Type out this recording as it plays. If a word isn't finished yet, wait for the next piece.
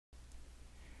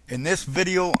In this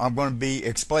video, I'm going to be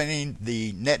explaining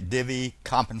the NetDivvy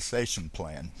compensation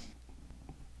plan.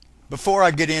 Before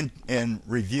I get in and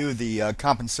review the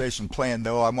compensation plan,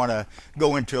 though, I want to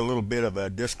go into a little bit of a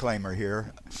disclaimer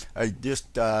here. I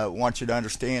just want you to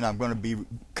understand I'm going to be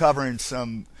covering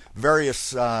some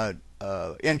various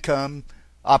income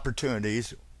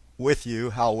opportunities with you.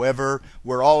 However,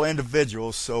 we're all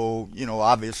individuals, so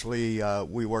obviously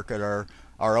we work at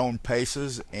our own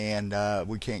paces, and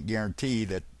we can't guarantee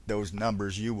that those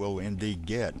numbers you will indeed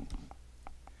get.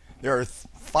 There are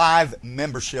 5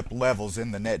 membership levels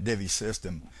in the NetDivvy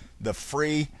system: the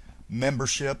free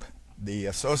membership, the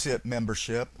associate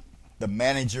membership, the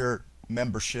manager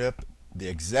membership, the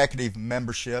executive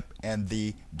membership, and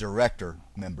the director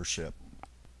membership.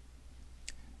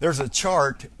 There's a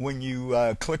chart when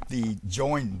you click the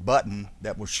join button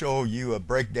that will show you a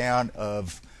breakdown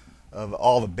of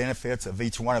all the benefits of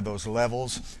each one of those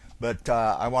levels. But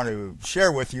I want to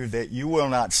share with you that you will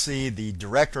not see the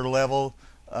director level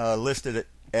listed,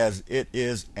 as it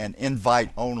is an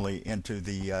invite only into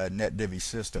the NetDivvy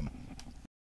system.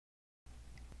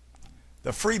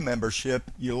 The free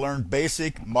membership, you learn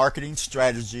basic marketing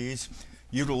strategies,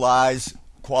 utilize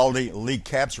quality lead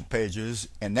capture pages,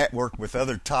 and network with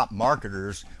other top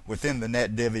marketers within the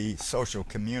NetDivvy social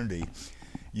community.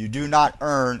 You do not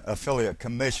earn affiliate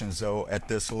commissions, though, at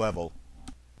this level.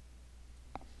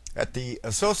 At the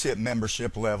associate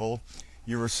membership level,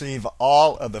 you receive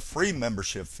all of the free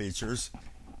membership features.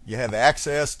 You have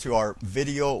access to our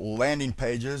video landing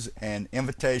pages and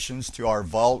invitations to our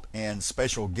vault and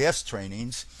special guest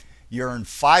trainings. You earn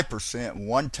 5%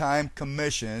 one-time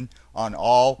commission on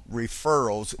all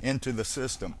referrals into the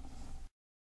system.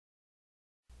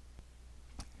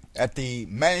 At the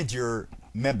manager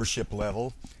membership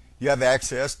level, you have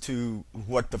access to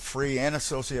what the free and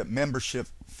associate membership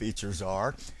features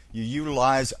are. You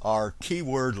utilize our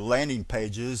keyword landing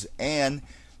pages and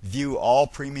view all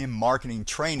premium marketing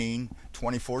training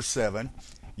 24/7.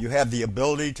 You have the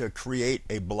ability to create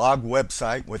a blog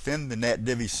website within the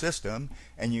NetDivvy system,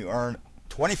 and you earn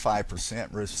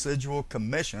 25% residual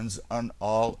commissions on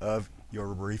all of your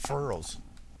referrals.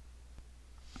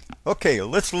 Okay,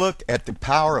 let's look at the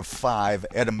power of 5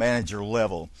 at a manager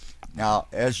level. Now,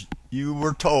 as you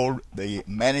were told, the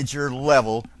manager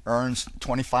level earns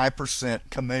 25%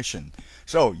 commission.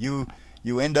 So you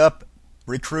end up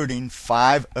recruiting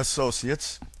 5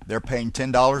 associates. They're paying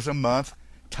 $10 a month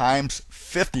times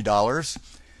 $50.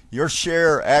 Your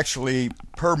share actually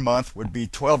per month would be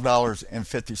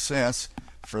 $12.50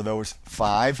 for those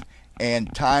 5.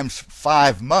 And times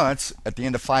 5 months, at the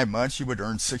end of 5 months, you would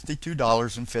earn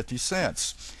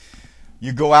 $62.50.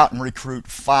 You go out and recruit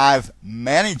 5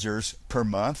 managers per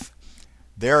month.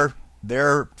 Their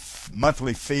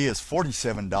monthly fee is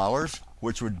 $47,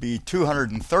 which would be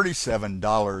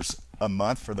 $237 a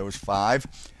month for those 5.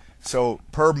 So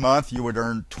per month you would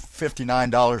earn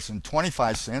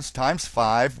 $59.25 times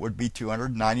 5 would be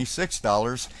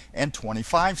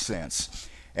 $296.25.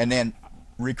 And then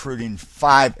recruiting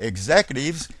 5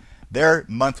 executives, their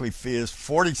monthly fee is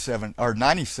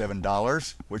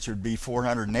 $97, which would be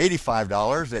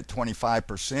 $485. At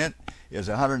 25% is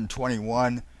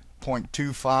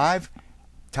 $121.25.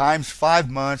 Times 5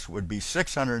 months would be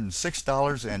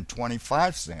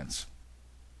 $606.25.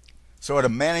 So at a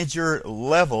manager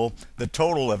level, the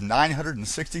total of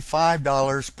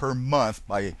 $965 per month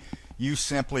by you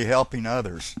simply helping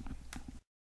others.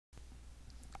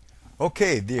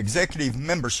 Okay, the executive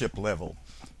membership level.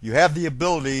 You have the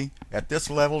ability at this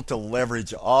level to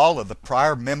leverage all of the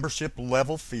prior membership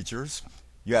level features.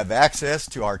 You have access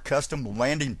to our custom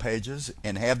landing pages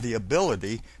and have the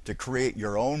ability to create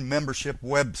your own membership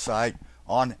website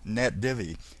on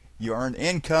NetDivvy. You earn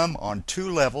income on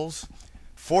 2 levels,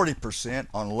 40%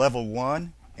 on level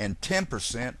 1 and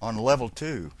 10% on level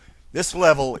 2. This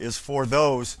level is for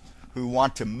those who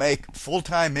want to make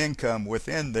full-time income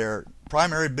within their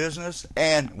primary business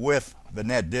and with the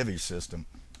NetDivvy system.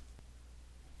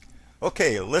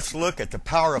 Okay, let's look at the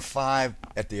power of 5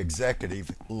 at the executive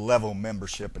level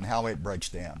membership and how it breaks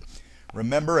down.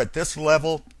 Remember, at this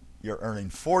level, you're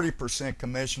earning 40%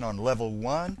 commission on level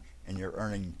 1 and you're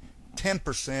earning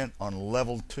 10% on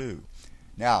level 2.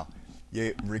 Now,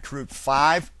 you recruit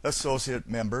 5 associate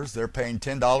members. They're paying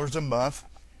 $10 a month.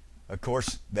 Of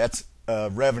course, that's a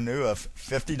revenue of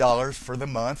 $50 for the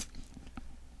month.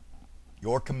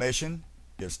 Your commission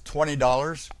is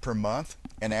 $20 per month,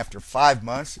 and after 5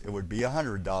 months it would be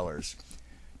 $100.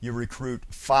 You recruit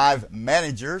 5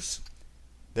 managers.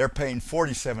 They're paying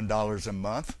 $47 a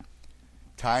month.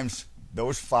 Times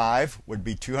those 5 would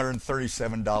be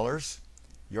 $237.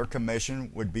 Your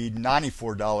commission would be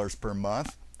 $94 per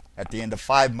month. At the end of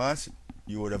 5 months,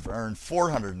 you would have earned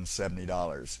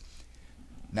 $470.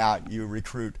 Now you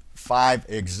recruit 5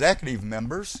 executive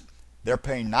members. They're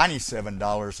paying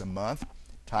 $97 a month.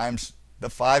 Times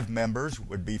the 5 members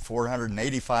would be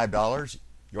 $485.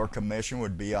 Your commission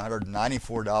would be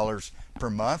 $194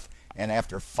 per month, and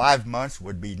after 5 months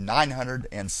would be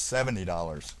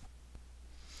 $970.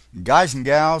 Guys and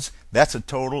gals, that's a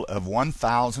total of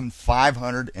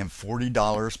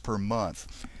 $1,540 per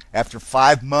month. After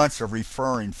 5 months of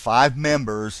referring 5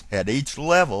 members at each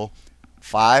level,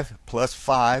 5 plus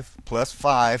 5 plus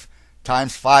 5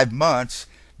 times 5 months,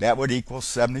 that would equal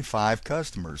 75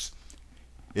 customers.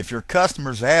 If your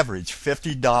customers average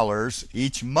 $50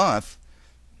 each month,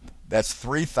 that's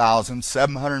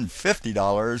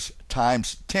 $3,750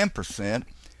 times 10%,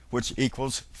 which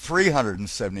equals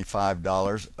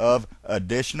 $375 of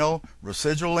additional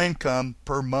residual income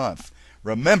per month.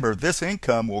 Remember, this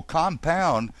income will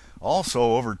compound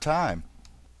also over time.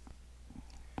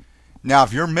 Now,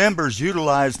 if your members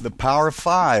utilize the power of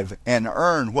 5 and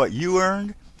earn what you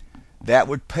earned, that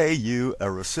would pay you a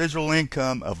residual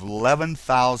income of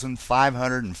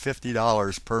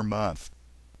 $11,550 per month.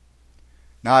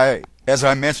 Now, as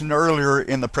I mentioned earlier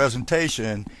in the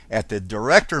presentation, at the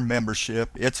director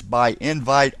membership, it's by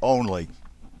invite only.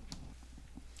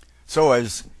 So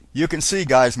as you can see,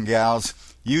 guys and gals,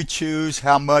 you choose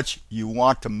how much you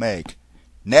want to make.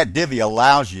 NetDivvy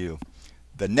allows you,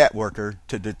 the networker,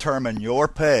 to determine your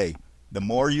pay. The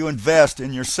more you invest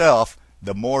in yourself,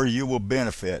 the more you will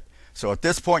benefit. So at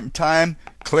this point in time,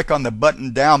 click on the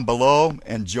button down below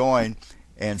and join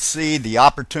and see the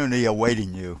opportunity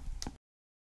awaiting you.